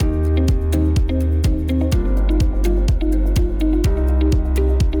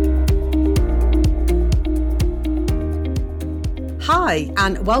Hi,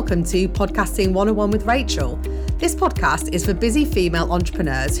 and welcome to Podcasting 101 with Rachel. This podcast is for busy female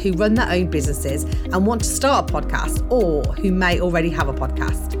entrepreneurs who run their own businesses and want to start a podcast, or who may already have a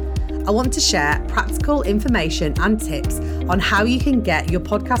podcast. I want to share practical information and tips on how you can get your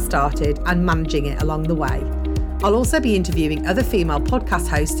podcast started and managing it along the way. I'll also be interviewing other female podcast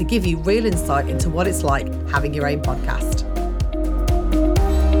hosts to give you real insight into what it's like having your own podcast.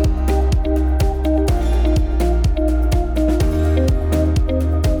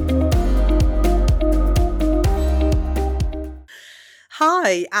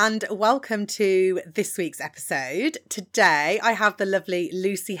 Hi, and welcome to this week's episode. Today, I have the lovely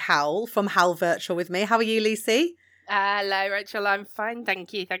Lucy Howell from Howell Virtual with me. How are you, Lucy? Hello, Rachel. I'm fine,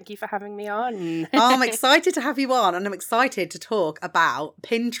 thank you. Thank you for having me on. I'm excited to have you on, and I'm excited to talk about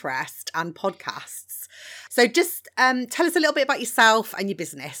Pinterest and podcasts. So just tell us a little bit about yourself and your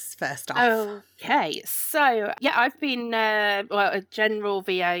business first off. Okay, so I've been a general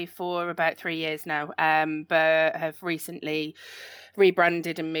VA for about 3 years now, but have recently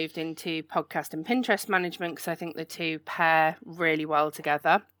rebranded and moved into podcast and Pinterest management because I think the two pair really well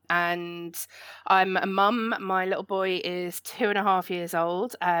together. And I'm a mum. My little boy is 2.5 years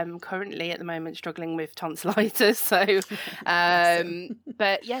old. Currently at the moment struggling with tonsillitis. So,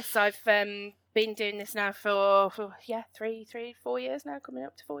 but yes, I've been doing this now for 4 years now, coming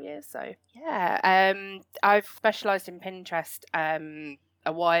up to 4 years. So I've specialised in Pinterest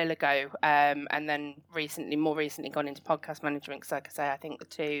a while ago, and then more recently gone into podcast management because, like I say, I think the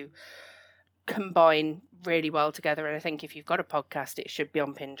two combine really well together, and I think if you've got a podcast, it should be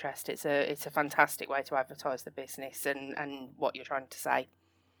on Pinterest. It's a fantastic way to advertise the business and what you're trying to say.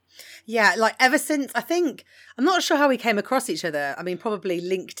 Yeah, like ever since, I think, I'm not sure how we came across each other. I mean, probably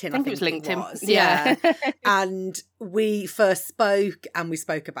LinkedIn. I think it was LinkedIn. Yeah. And we first spoke, and we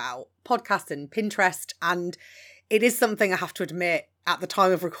spoke about podcast and Pinterest, and it is something I have to admit, at the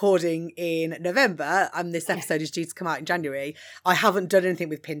time of recording in November, and this episode is due to come out in January, I haven't done anything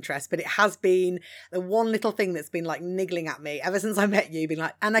with Pinterest, but it has been the one little thing that's been like niggling at me ever since I met you, being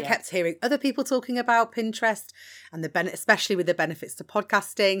like, and I kept hearing other people talking about Pinterest and especially with the benefits to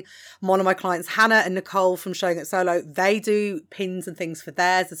podcasting. One of my clients, Hannah and Nicole from Showing It Solo, they do pins and things for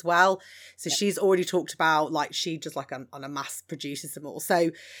theirs as well. So she's already talked about, like, she just like on a mass produces them all.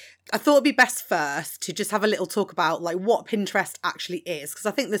 So I thought it'd be best first to just have a little talk about like what Pinterest actually is, because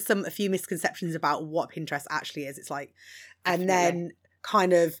I think there's a few misconceptions about what Pinterest actually is. It's like, and then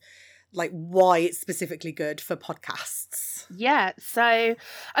kind of like why it's specifically good for podcasts. Yeah, so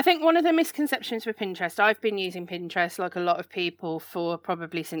I think one of the misconceptions with Pinterest, I've been using Pinterest like a lot of people for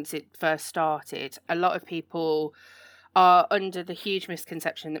probably since it first started. A lot of people are under the huge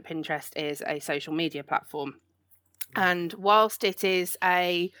misconception that Pinterest is a social media platform. And whilst it is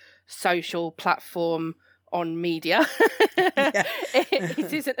a social platform on media,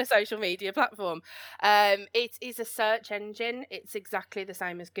 it isn't a social media platform. It is a search engine. It's exactly the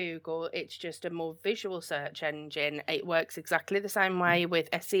same as Google. It's just a more visual search engine. It works exactly the same way with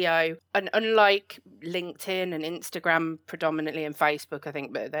SEO. And unlike LinkedIn and Instagram predominantly, and Facebook, I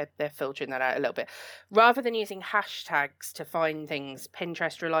think, but they're filtering that out a little bit. Rather than using hashtags to find things,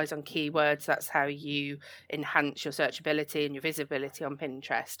 Pinterest relies on keywords. That's how you enhance your searchability and your visibility on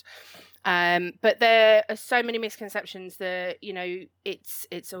Pinterest. But there are so many misconceptions that,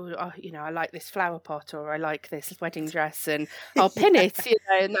 it's all, I like this flower pot, or I like this wedding dress, and I'll pin it,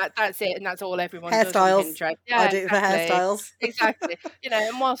 and that's it, and that's all everyone does on Pinterest. Yeah, I do it for hairstyles. Exactly.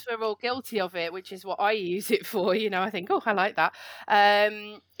 And whilst we're all guilty of it, which is what I use it for, I think, I like that.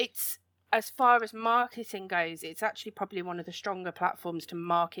 It's, as far as marketing goes, it's actually probably one of the stronger platforms to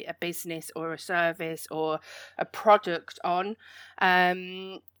market a business or a service or a product on.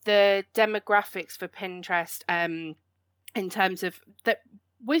 The demographics for Pinterest, in terms of that,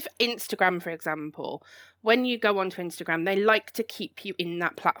 with Instagram, for example, when you go onto Instagram, they like to keep you in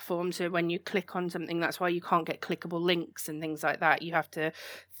that platform. So when you click on something, that's why you can't get clickable links and things like that. You have to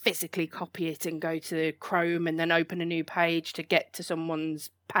physically copy it and go to Chrome and then open a new page to get to someone's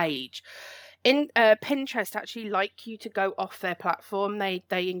page. In Pinterest actually like you to go off their platform. They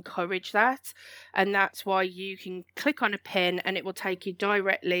encourage that, and that's why you can click on a pin and it will take you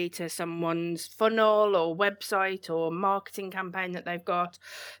directly to someone's funnel or website or marketing campaign that they've got.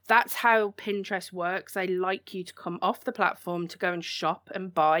 That's how Pinterest works. They like you to come off the platform to go and shop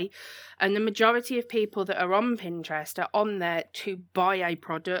and buy, and the majority of people that are on Pinterest are on there to buy a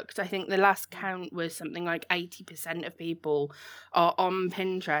product. I think the last count was something like 80% of people are on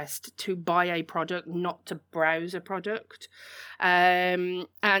Pinterest to buy a product, not to browse a product. And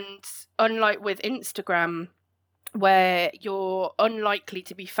unlike with Instagram, where you're unlikely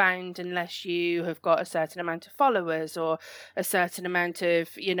to be found unless you have got a certain amount of followers or a certain amount of,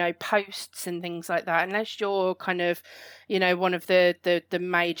 posts and things like that. Unless you're kind of, one of the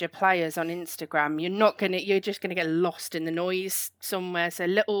major players on Instagram, you're just gonna get lost in the noise somewhere. So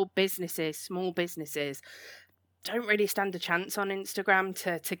little businesses, small businesses, don't really stand a chance on Instagram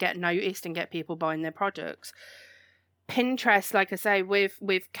to get noticed and get people buying their products. Pinterest, like I say, with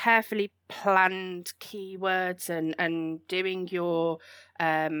carefully planned keywords and doing your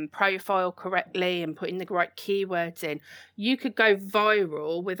profile correctly and putting the right keywords in, you could go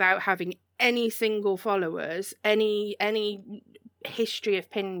viral without having any single followers, any history of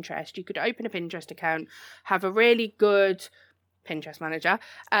Pinterest. You could open a Pinterest account, have a really good Pinterest manager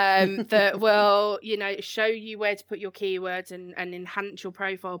that will, show you where to put your keywords and enhance your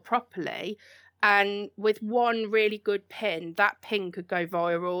profile properly. And with one really good pin, that pin could go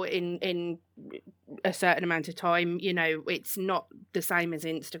viral in a certain amount of time. It's not the same as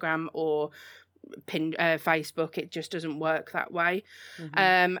Instagram or Facebook. It just doesn't work that way.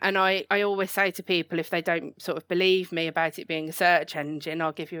 And I always say to people, if they don't sort of believe me about it being a search engine,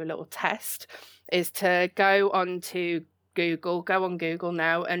 I'll give you a little test, is to go on Google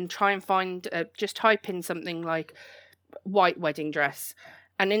now and try and find, just type in something like white wedding dress.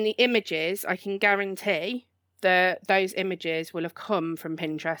 And in the images, I can guarantee that those images will have come from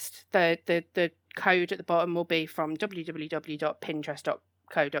Pinterest. The code at the bottom will be from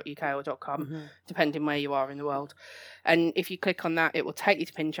www.pinterest.co.uk or .com, depending where you are in the world. And if you click on that, it will take you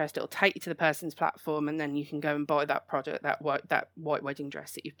to Pinterest. It will take you to the person's platform, and then you can go and buy that product, that white wedding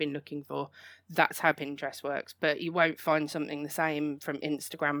dress that you've been looking for. That's how Pinterest works. But you won't find something the same from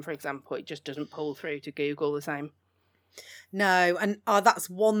Instagram, for example. It just doesn't pull through to Google the same. No, and that's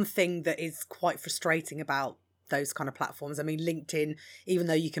one thing that is quite frustrating about those kind of platforms. I mean, LinkedIn, even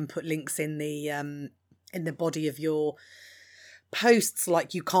though you can put links in the body of your posts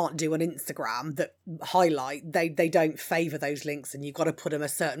like you can't do on Instagram that highlight, they don't favour those links, and you've got to put them a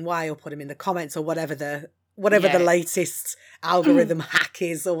certain way or put them in the comments or whatever the latest algorithm hack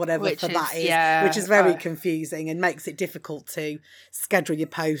is or whatever which is very confusing and makes it difficult to schedule your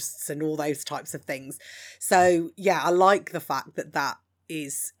posts and all those types of things. So I like the fact that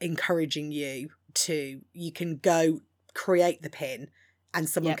is encouraging you can go create the pin and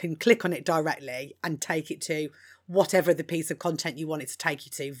someone can click on it directly and take it to whatever the piece of content you want it to take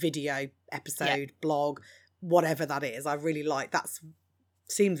you to, video, episode, blog, whatever that is. I really like that.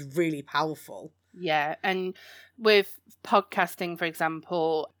 Seems really powerful. Yeah, and with podcasting, for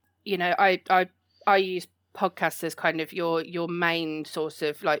example, I use podcasts as kind of your main source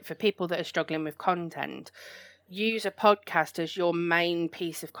of, like, for people that are struggling with content, use a podcast as your main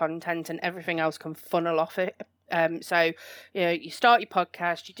piece of content and everything else can funnel off it. So, you start your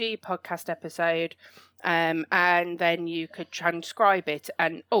podcast, you do your podcast episode, and then you could transcribe it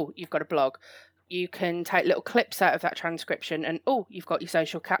and, you've got a blog. You can take little clips out of that transcription and, you've got your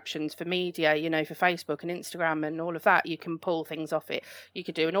social captions for media, for Facebook and Instagram and all of that. You can pull things off it. You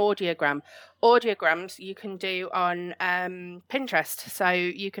could do an audiogram. Audiograms you can do on Pinterest. So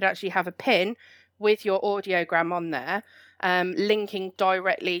you could actually have a pin with your audiogram on there, linking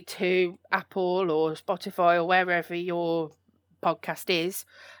directly to Apple or Spotify or wherever your podcast is,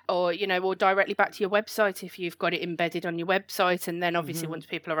 or or directly back to your website if you've got it embedded on your website. And then obviously once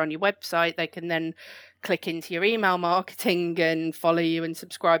people are on your website, they can then click into your email marketing and follow you and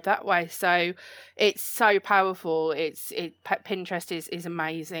subscribe that way. So it's so powerful. Pinterest is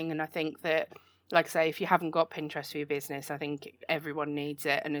amazing, and I think that, like I say, if you haven't got Pinterest for your business, I think everyone needs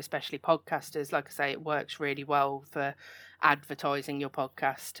it, and especially podcasters. Like I say, it works really well for advertising your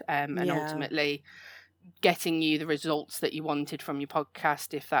podcast, and ultimately getting you the results that you wanted from your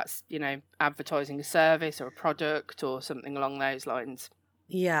podcast, if that's, advertising a service or a product or something along those lines.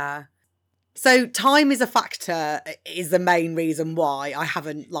 Yeah. So time is a factor, is the main reason why I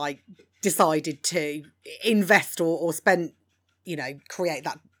haven't decided to invest or spend, create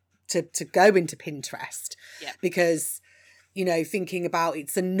that to go into Pinterest. Yeah. Because, thinking about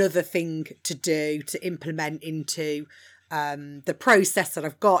it's another thing to do, to implement into the process that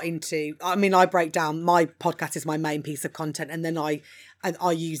I've got into. I mean, I break down, my podcast is my main piece of content, and then I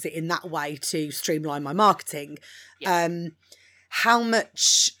use it in that way to streamline my marketing. Yeah. How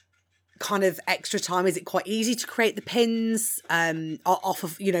much kind of extra time? Is it quite easy to create the pins off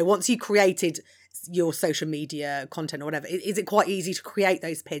of, once you created your social media content or whatever, is it quite easy to create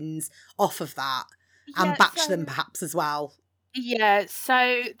those pins off of that and batch them perhaps as well? Yeah,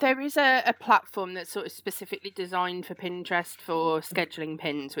 so there is a platform that's sort of specifically designed for Pinterest for scheduling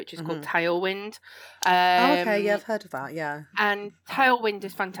pins, which is called Tailwind. Okay, yeah, I've heard of that, yeah. And Tailwind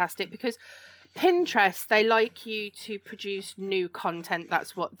is fantastic because Pinterest, they like you to produce new content.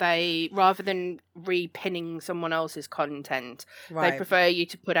 That's what rather than repinning someone else's content, they prefer you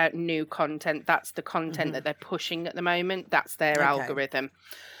to put out new content. That's the content that they're pushing at the moment. That's their algorithm.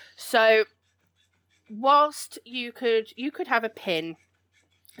 So whilst you could have a pin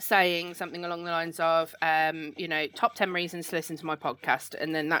saying something along the lines of, top 10 reasons to listen to my podcast,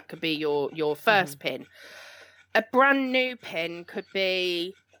 and then that could be your first pin. A brand new pin could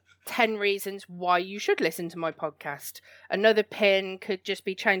be 10 reasons why you should listen to my podcast. Another pin could just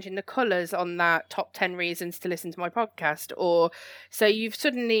be changing the colours on that top 10 reasons to listen to my podcast. Or so you've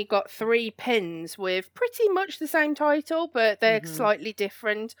suddenly got 3 pins with pretty much the same title, but they're slightly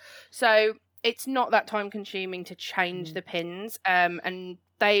different. So it's not that time consuming to change the pins. And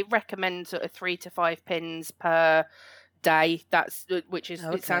they recommend sort of 3 to 5 pins per day.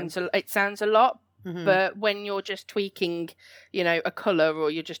 It sounds a lot. But when you're just tweaking, a colour, or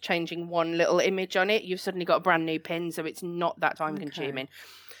you're just changing one little image on it, you've suddenly got a brand new pin, so it's not that time consuming.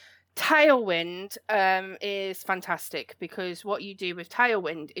 Tailwind is fantastic, because what you do with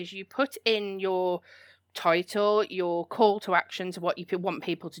Tailwind is you put in your title, your call to actions, what you want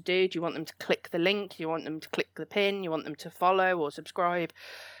people to do. Do you want them to click the link? Do you want them to click the pin? You want them to follow or subscribe?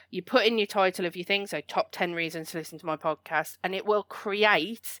 You put in your title of your thing, so top 10 reasons to listen to my podcast, and it will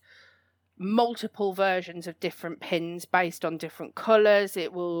create multiple versions of different pins based on different colours.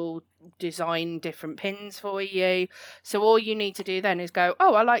 It will design different pins for you. So all you need to do then is go,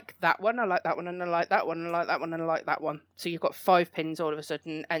 oh, I like that one, I like that one, and I like that one, and I like that one, and I like that one. So you've got 5 pins all of a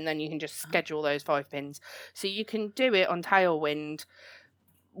sudden, and then you can just schedule those 5 pins. So you can do it on Tailwind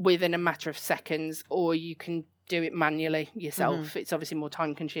within a matter of seconds, or you can do it manually yourself. It's obviously more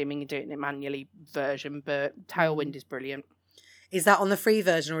time consuming in doing it manually version, but Tailwind is brilliant. Is that on the free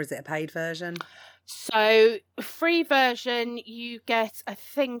version, or is it a paid version? So free version, you get, I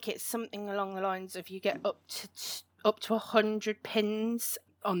think it's something along the lines of, you get up to 100 pins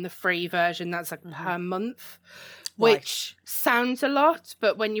on the free version. That's like per month, which sounds a lot,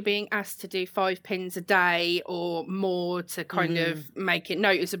 but when you're being asked to do 5 pins a day or more to kind of make it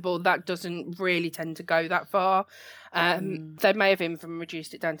noticeable, that doesn't really tend to go that far. They may have even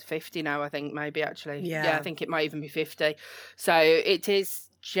reduced it down to 50 now, I think, maybe actually. Yeah, I think it might even be 50. So it is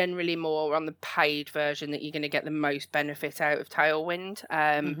generally more on the paid version that you're going to get the most benefit out of Tailwind.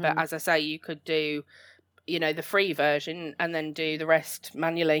 But as I say, you could do, the free version and then do the rest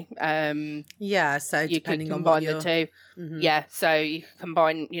manually. So you depending could on combine what the 2. Yeah, so you can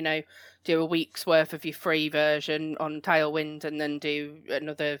combine, do a week's worth of your free version on Tailwind, and then do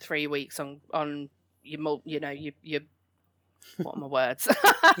another 3 weeks on your what are my words?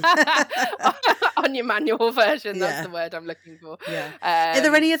 On your manual version, that's the word I'm looking for. Are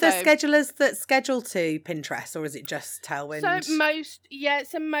there any other schedulers that schedule to Pinterest, or is it just Tailwind?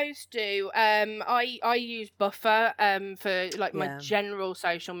 So most do. I use Buffer for like my general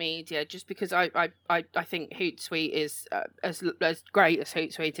social media, just because I think Hootsuite is as great as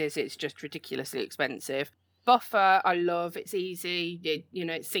Hootsuite is, it's just ridiculously expensive. Buffer I love. It's easy. It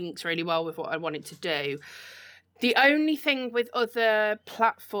syncs really well with what I want it to do. The only thing with other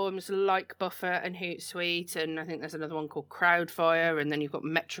platforms like Buffer and Hootsuite, and I think there's another one called Crowdfire, and then you've got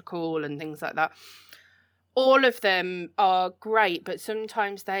Metrical and things like that. All of them are great, but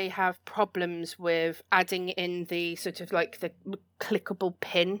sometimes they have problems with adding in the sort of like the clickable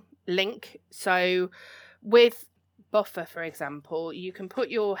pin link. So with Buffer, for example, you can put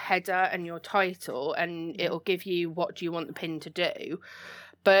your header and your title, and it'll give you what do you want the pin to do.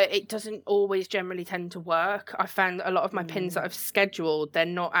 But it doesn't always generally tend to work. I found a lot of my pins that I've scheduled, they're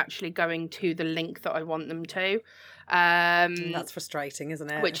not actually going to the link that I want them to. That's frustrating,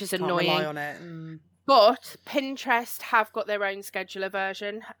 isn't it? Which is Can't annoying. rely on it. But Pinterest have got their own scheduler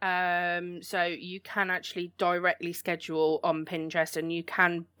version. So you can actually directly schedule on Pinterest, and you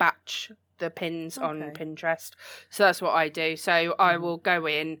can batch the pins on Pinterest. So that's what I do. So I will go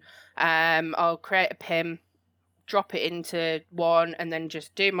in, I'll create a pin, drop it into one, and then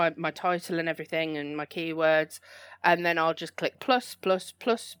just do my title and everything and my keywords, and then I'll just click plus,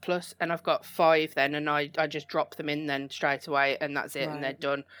 and I've got 5 then, and I just drop them in then straight away, and that's it, and they're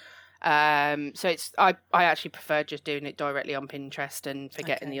done. So it's I actually prefer just doing it directly on Pinterest and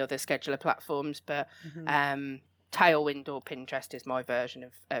forgetting the other scheduler platforms, but Tailwind or Pinterest is my version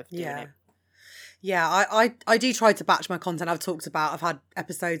of doing it. Yeah, I do try to batch my content. I've had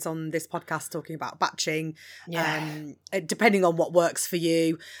episodes on this podcast talking about batching, depending on what works for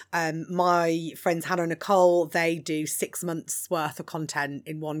you. My friends Hannah and Nicole, they do 6 months worth of content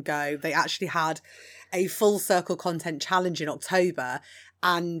in one go. They actually had a full circle content challenge in October,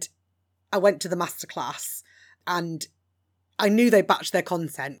 and I went to the masterclass, and I knew they batched their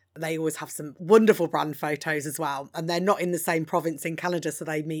content. They always have some wonderful brand photos as well. And they're not in the same province in Canada, so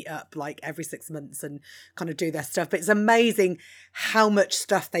they meet up like every 6 months and kind of do their stuff. But it's amazing how much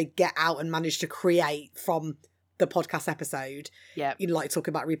stuff they get out and manage to create from the podcast episode. Yeah. You know, like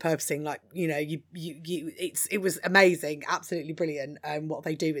talking about repurposing, like, you know, it was amazing, absolutely brilliant what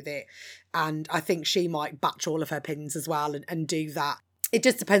they do with it. And I think she might batch all of her pins as well and do that. It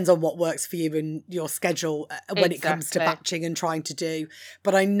just depends on what works for you and your schedule when it comes to batching and trying to do.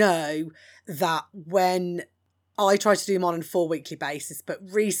 But I know that when I try to do them on a 4 weekly basis, but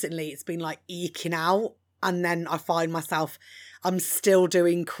recently it's been like eking out. And then I find myself, I'm still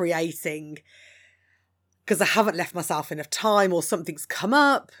creating because I haven't left myself enough time or something's come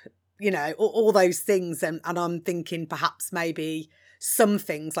up, you know, all those things. And I'm thinking perhaps maybe some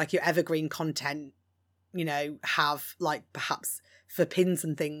things like your evergreen content, you know, have like perhaps for pins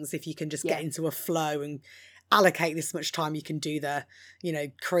and things, if you can just get into a flow and allocate this much time, you can do you know,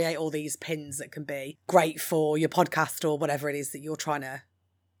 create all these pins that can be great for your podcast or whatever it is that you're trying to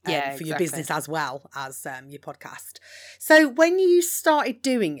for your business as well as your podcast. So when you started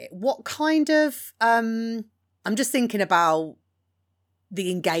doing it, what kind of I'm just thinking about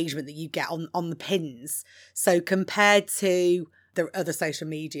the engagement that you get on the pins. So compared to the other social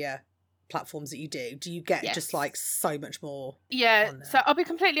media platforms that you do you get just like so much more? So I'll be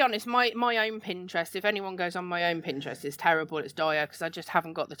completely honest, my own Pinterest, if anyone goes on my own Pinterest, is terrible. It's dire because I just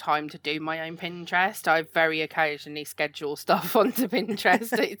haven't got the time to do my own Pinterest. I very occasionally schedule stuff onto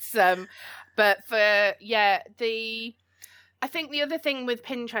Pinterest. It's but for I think the other thing with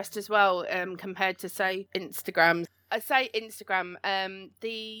Pinterest as well, compared to say Instagram,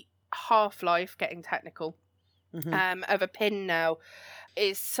 the half-life, getting technical, of a pin now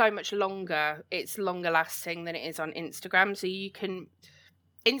is so much longer. It's longer lasting than it is on Instagram. So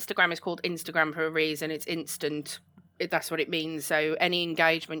Instagram is called Instagram for a reason. It's instant. That's what it means. So any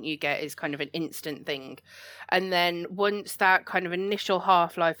engagement you get is kind of an instant thing. And then once that kind of initial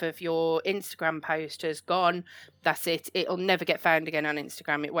half-life of your Instagram post has gone, that's it. It'll never get found again on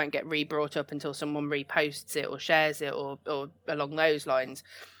Instagram. It won't get re-brought up until someone reposts it or shares it or along those lines.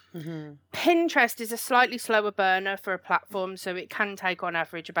 Mm-hmm. Pinterest is a slightly slower burner for a platform, so it can take on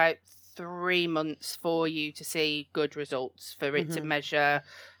average about 3 months for you to see good results, for it to measure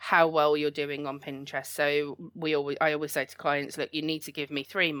how well you're doing on Pinterest. So I always say to clients, look, you need to give me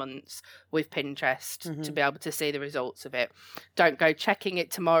 3 months with Pinterest to be able to see the results of it. Don't go checking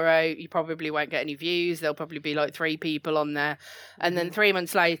it tomorrow. You probably won't get any views. There'll probably be like 3 people on there. And then 3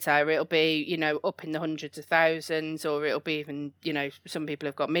 months later, it'll be, you know, up in the hundreds of thousands, or it'll be even, you know, some people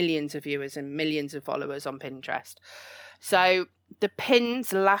have got millions of viewers and millions of followers on Pinterest. So the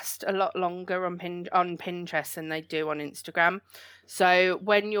pins last a lot longer on Pinterest than they do on Instagram. So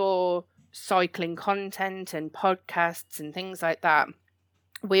when you're cycling content and podcasts and things like that,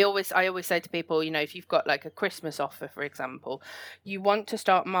 I always say to people, you know, if you've got like a Christmas offer, for example, you want to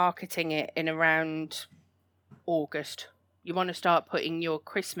start marketing it in around August. You want to start putting your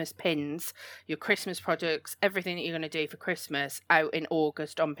Christmas pins, your Christmas products, everything that you're going to do for Christmas out in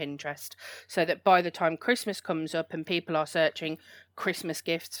August on Pinterest, so that by the time Christmas comes up and people are searching Christmas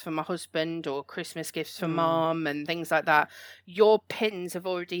gifts for my husband or Christmas gifts for mom and things like that, your pins have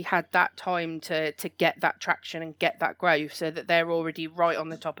already had that time to get that traction and get that growth, so that they're already right on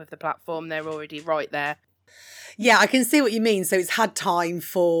the top of the platform. They're already right there. Yeah, I can see what you mean. So it's had time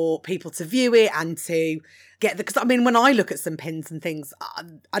for people to view it and to get because I mean, when I look at some pins and things,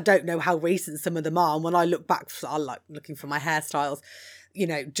 I don't know how recent some of them are. And when I look back, I like looking for my hairstyles, you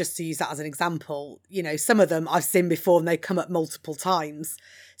know, just to use that as an example, you know, some of them I've seen before and they come up multiple times.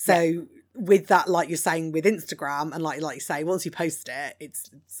 So with that, like you're saying with Instagram, and like you say, once you post it,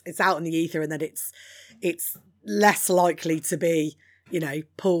 it's out in the ether, and then it's less likely to be, you know,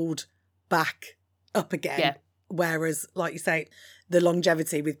 pulled back up again. Yeah. Whereas, like you say, the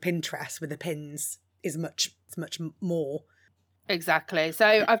longevity with Pinterest with the pins is much more. Exactly.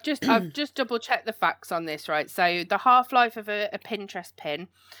 So I've just double checked the facts on this, right? So the half-life of a Pinterest pin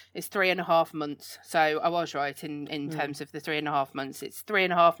is 3.5 months. So I was right in terms of the 3.5 months. It's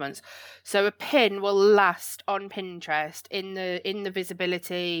 3.5 months. So a pin will last on Pinterest in the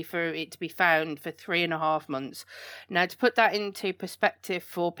visibility for it to be found for 3.5 months. Now, to put that into perspective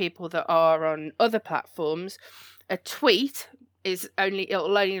for people that are on other platforms, a tweet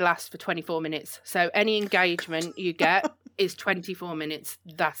it'll only last for 24 minutes. So any engagement you get is 24 minutes.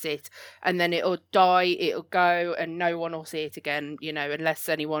 That's it. And then it'll die, it'll go, and no one will see it again, you know, unless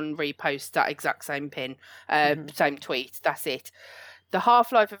anyone reposts that exact same pin, same tweet. That's it. The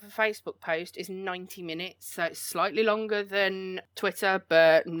half-life of a Facebook post is 90 minutes, so it's slightly longer than Twitter,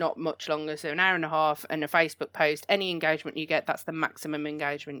 but not much longer. So an hour and a half, and a Facebook post, any engagement you get, that's the maximum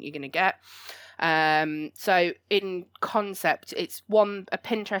engagement you're going to get. So in concept, a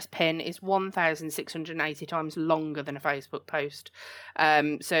Pinterest pin is 1,680 times longer than a Facebook post.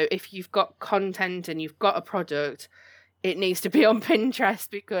 So if you've got content and you've got a product, it needs to be on Pinterest,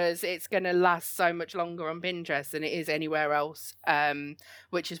 because it's going to last so much longer on Pinterest than it is anywhere else.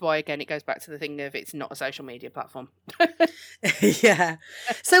 Which is why, again, it goes back to the thing of it's not a social media platform. Yeah.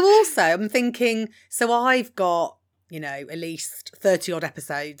 So also I'm thinking, so I've got, at least 30 odd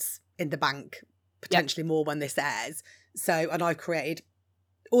episodes in the bank, potentially more when this airs. So, and I've created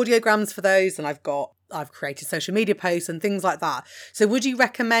audiograms for those, and I've created social media posts and things like that. So would you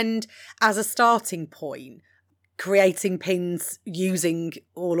recommend, as a starting point, creating pins using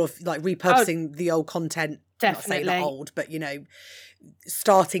all of, like, repurposing the old content? Definitely. Not saying not old, but,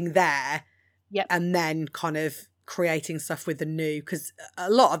 starting there. Yep. And then kind of creating stuff with the new, because a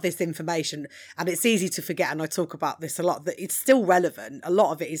lot of this information, and it's easy to forget, and I talk about this a lot, that it's still relevant. A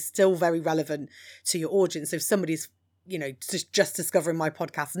lot of it is still very relevant to your audience. If somebody's, just discovering my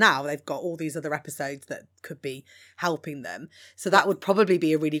podcast now, they've got all these other episodes that could be helping them. So that would probably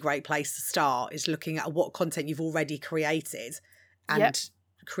be a really great place to start, is looking at what content you've already created and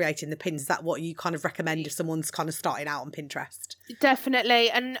creating the pins. Is that what you kind of recommend if someone's kind of starting out on Pinterest? Definitely.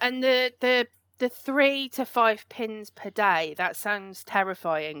 And the 3 to 5 pins per day, that sounds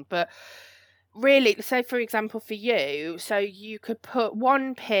terrifying, but really, say for example for you, so you could put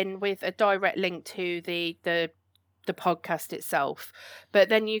one pin with a direct link to the podcast itself, but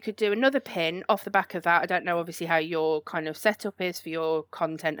then you could do another pin off the back of that. I don't know obviously how your kind of setup is for your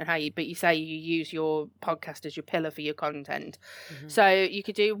content and but you say you use your podcast as your pillar for your content. Mm-hmm. So you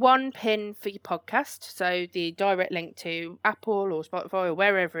could do one pin for your podcast, so the direct link to Apple or Spotify or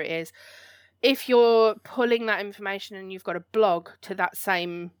wherever it is. If you're pulling that information and you've got a blog to that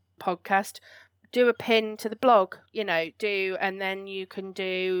same podcast, do a pin to the blog, and then you can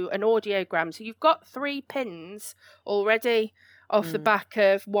do an audiogram. So you've got 3 pins already off the back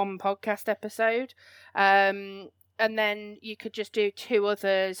of one podcast episode. And then you could just do 2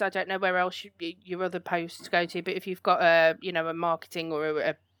 others. I don't know where else your other posts go to, but if you've got a marketing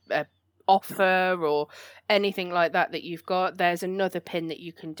or a offer or anything like that you've got, there's another pin that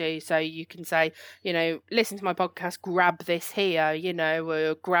you can do. So you can say, listen to my podcast, grab this here,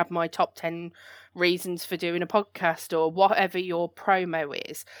 or grab my top 10 reasons for doing a podcast, or whatever your promo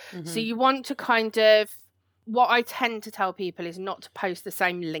is. Mm-hmm. So you want to kind of, what I tend to tell people is not to post the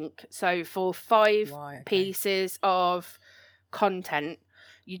same link. So for 5 pieces of content,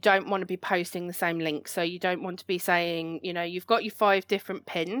 you don't want to be posting the same link. So you don't want to be saying, you've got your 5 different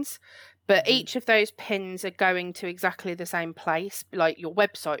pins, but each of those pins are going to exactly the same place, like your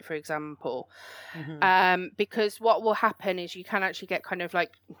website, for example. Mm-hmm. Because what will happen is you can actually get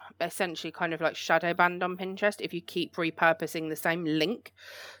essentially shadow banned on Pinterest if you keep repurposing the same link.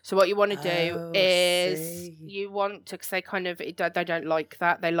 So what you want to do is you want to say they don't like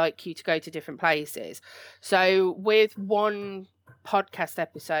that. They like you to go to different places. So with one podcast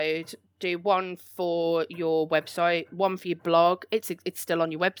episode, do one for your website, one for your blog. It's still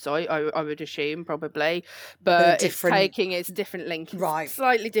on your website, I would assume, probably, but it's taking its different link, right?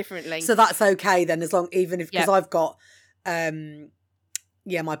 Slightly different link. So that's okay then, because I've got my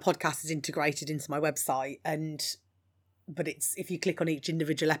podcast is integrated into my website, but it's, if you click on each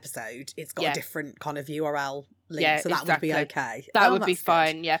individual episode, it's got a different kind of URL link, so that would be okay. That would be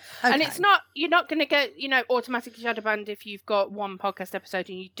fine, good. Yeah. Okay. And you're not going to get, automatically shadow banned if you've got one podcast episode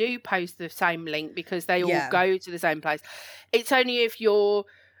and you do post the same link, because they all go to the same place. It's only if you're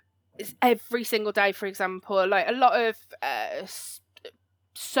every single day, for example, like a lot of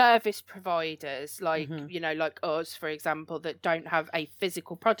service providers, like like us, for example, that don't have a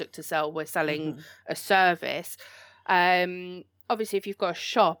physical product to sell. We're selling a service. Obviously, if you've got a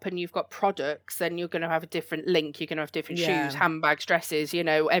shop and you've got products, then you're going to have a different link. You're going to have different shoes, handbags, dresses,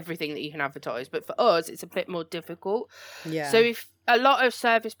 everything that you can advertise. But for us, it's a bit more difficult. Yeah. So if a lot of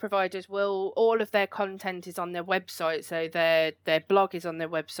service providers all of their content is on their website. So their blog is on their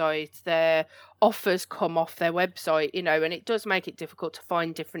website, their offers come off their website, and it does make it difficult to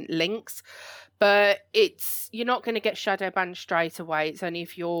find different links. But you're not going to get shadow banned straight away. It's only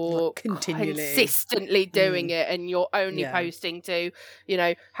if you're consistently doing it and you're only posting to,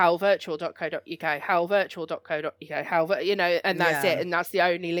 howlvirtual.co.uk, howlvirtual.co.uk, and that's it. And that's the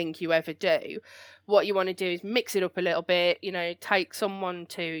only link you ever do. What you want to do is mix it up a little bit, take someone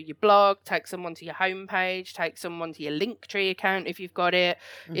to your blog, take someone to your homepage, take someone to your Linktree account if you've got it,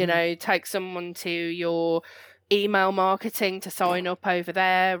 take someone to your email marketing to sign up over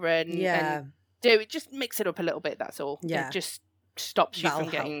there and do it. Just mix it up a little bit. That's all. Yeah. It just stops you That'll from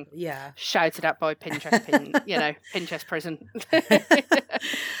getting help. shouted at by Pinterest, Pinterest prison.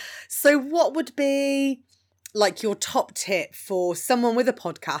 So what would be like your top tip for someone with a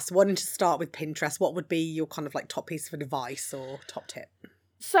podcast wanting to start with Pinterest? What would be your kind of like top piece of advice or top tip?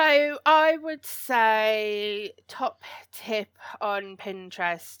 So I would say top tip on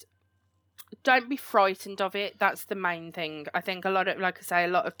Pinterest, don't be frightened of it. That's the main thing. I think a lot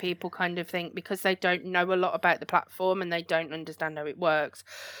of people kind of think because they don't know a lot about the platform and they don't understand how it works,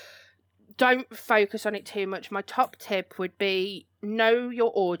 don't focus on it too much. My top tip would be know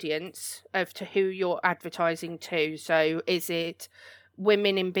your audience of to who you're advertising to. So is it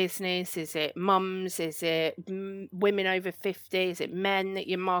women in business? Is it mums? Is it women over 50? Is it men that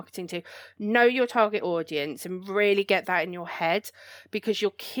you're marketing to? Know your target audience and really get that in your head, because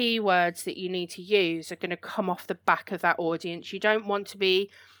your keywords that you need to use are going to come off the back of that audience. You don't want to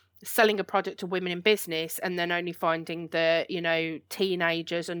be selling a product to women in business and then only finding that,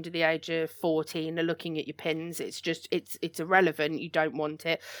 teenagers under the age of 14 are looking at your pins. It's irrelevant. You don't want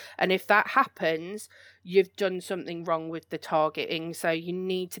it. And if that happens, you've done something wrong with the targeting. So you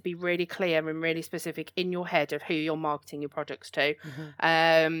need to be really clear and really specific in your head of who you're marketing your products to.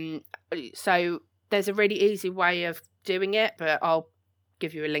 So there's a really easy way of doing it, but I'll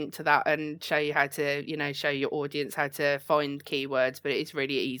give you a link to that and show you how to show your audience how to find keywords. But it's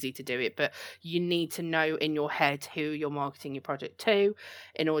really easy to do it, but you need to know in your head who you're marketing your product to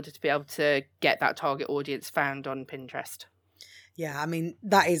in order to be able to get that target audience found on Pinterest. I mean,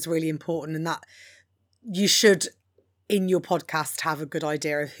 that is really important, and that you should in your podcast have a good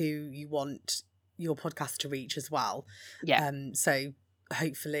idea of who you want your podcast to reach as well. So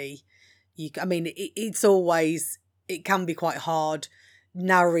hopefully it can be quite hard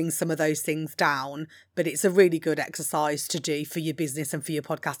narrowing some of those things down, but it's a really good exercise to do for your business and for your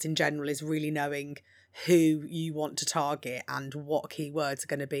podcast in general, is really knowing who you want to target and what keywords are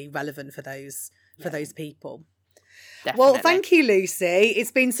going to be relevant for those people. Definitely. Well, thank you, Lucy.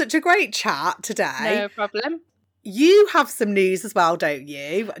 It's been such a great chat today. No problem. You have some news as well, don't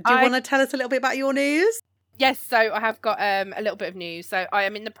you? Do you want to tell us a little bit about your news? Yes, so I have got a little bit of news. So I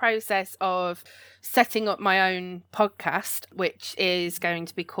am in the process of setting up my own podcast, which is going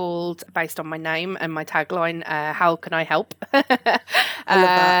to be called, based on my name and my tagline, How Can I Help? I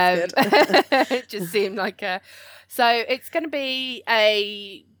love that. Good. It just seemed like so it's going to be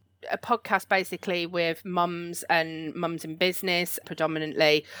a podcast basically with mums and mums in business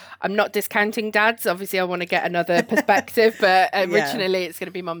predominantly. I'm not discounting dads, obviously I want to get another perspective, but originally it's going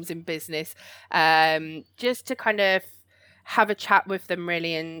to be mums in business, just to kind of have a chat with them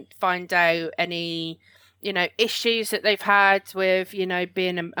really and find out any issues that they've had with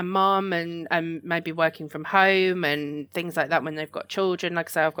being a mum and maybe working from home and things like that when they've got children. Like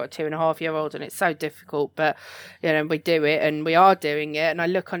I say, I've got a 2.5-year-old and it's so difficult, but we do it and we are doing it. And I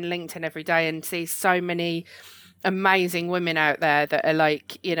look on LinkedIn every day and see so many amazing women out there that are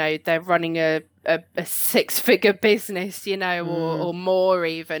like, they're running a 6-figure business, or more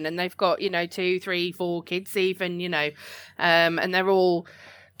even, and they've got 2, 3, 4 kids even, and they're all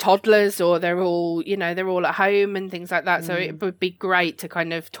toddlers, or they're all at home and things like that. So it would be great to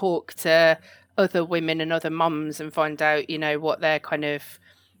kind of talk to other women and other mums and find out what their kind of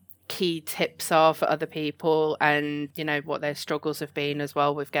key tips are for other people, and what their struggles have been as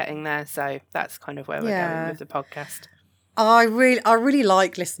well with getting there. So that's kind of where we're going with the podcast. I really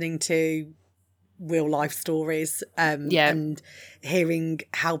like listening to real life stories, and hearing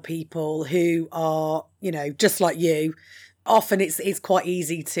how people who are just like you, often it's quite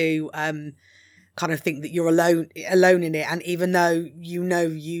easy to kind of think that you're alone in it, and even though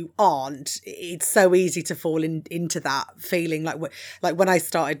you aren't, it's so easy to fall into that feeling. Like when I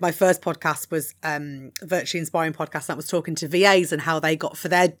started, my first podcast was Virtually Inspiring Podcast, that was talking to VAs and how they got for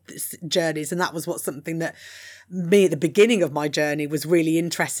their journeys, and that was something that me at the beginning of my journey was really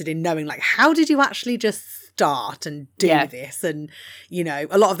interested in knowing, like, how did you actually just start and do this? And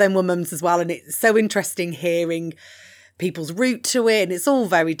a lot of them were mums as well, and it's so interesting hearing people's route to it, and it's all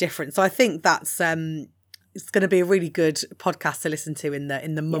very different. So I think that's it's going to be a really good podcast to listen to in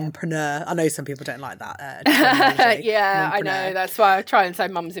the mumpreneur. I know some people don't like that. I know. That's why I try and say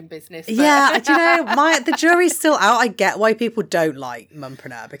mums in business. But... Yeah, do you know, the jury's still out. I get why people don't like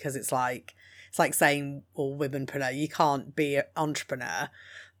mumpreneur, because it's like saying womenpreneur. You can't be an entrepreneur.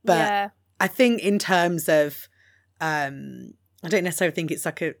 But I think in terms of I don't necessarily think it's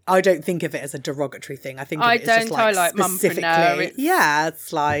I don't think of it as a derogatory thing. I think of it as just like specifically.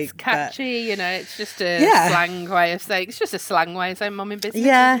 It's like it's catchy, it's just a slang way of saying. It's just a slang way of saying mum in business,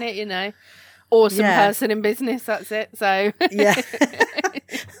 isn't it? awesome person in business. That's it. So yeah,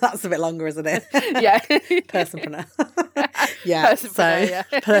 that's a bit longer, isn't it? Yeah. Personpreneur. Yeah.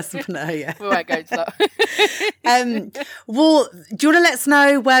 Personpreneur. Yeah. We won't go into that. Well, do you want to let us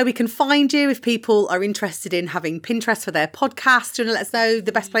know where we can find you if people are interested in having Pinterest for their podcast? Do you want to let us know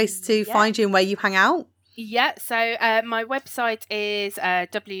the best place to find you and where you hang out? Yeah, so my website is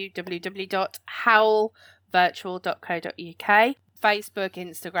www.howellvirtual.co.uk. Facebook,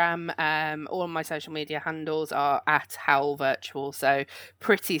 Instagram, all my social media handles are at Howell Virtual, so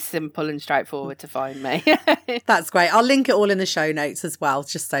pretty simple and straightforward to find me. That's great. I'll link it all in the show notes as well,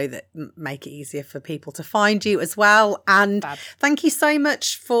 just so that make it easier for people to find you as well. And thank you so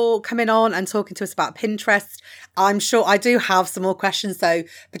much for coming on and talking to us about Pinterest. I'm sure I do have some more questions, so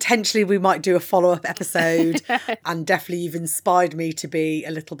potentially we might do a follow-up episode. And definitely you've inspired me to be a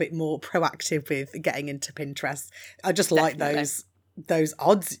little bit more proactive with getting into Pinterest. I just like those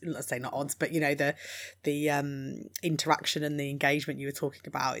odds, let's say not odds, but you know, the interaction and the engagement you were talking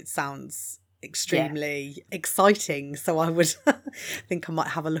about. It sounds extremely exciting, so I would think I might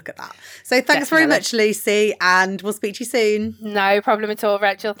have a look at that. So thanks very much, Lucy, and we'll speak to you soon. No problem at all,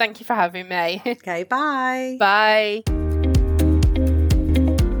 Rachel. Thank you for having me. Okay, bye. Bye.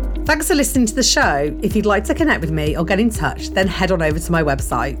 Thanks for listening to the show. If you'd like to connect with me or get in touch, then head on over to my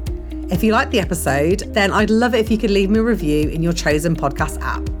website. If you liked the episode, then I'd love it if you could leave me a review in your chosen podcast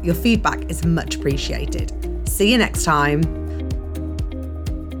app. Your feedback is much appreciated. See you next time.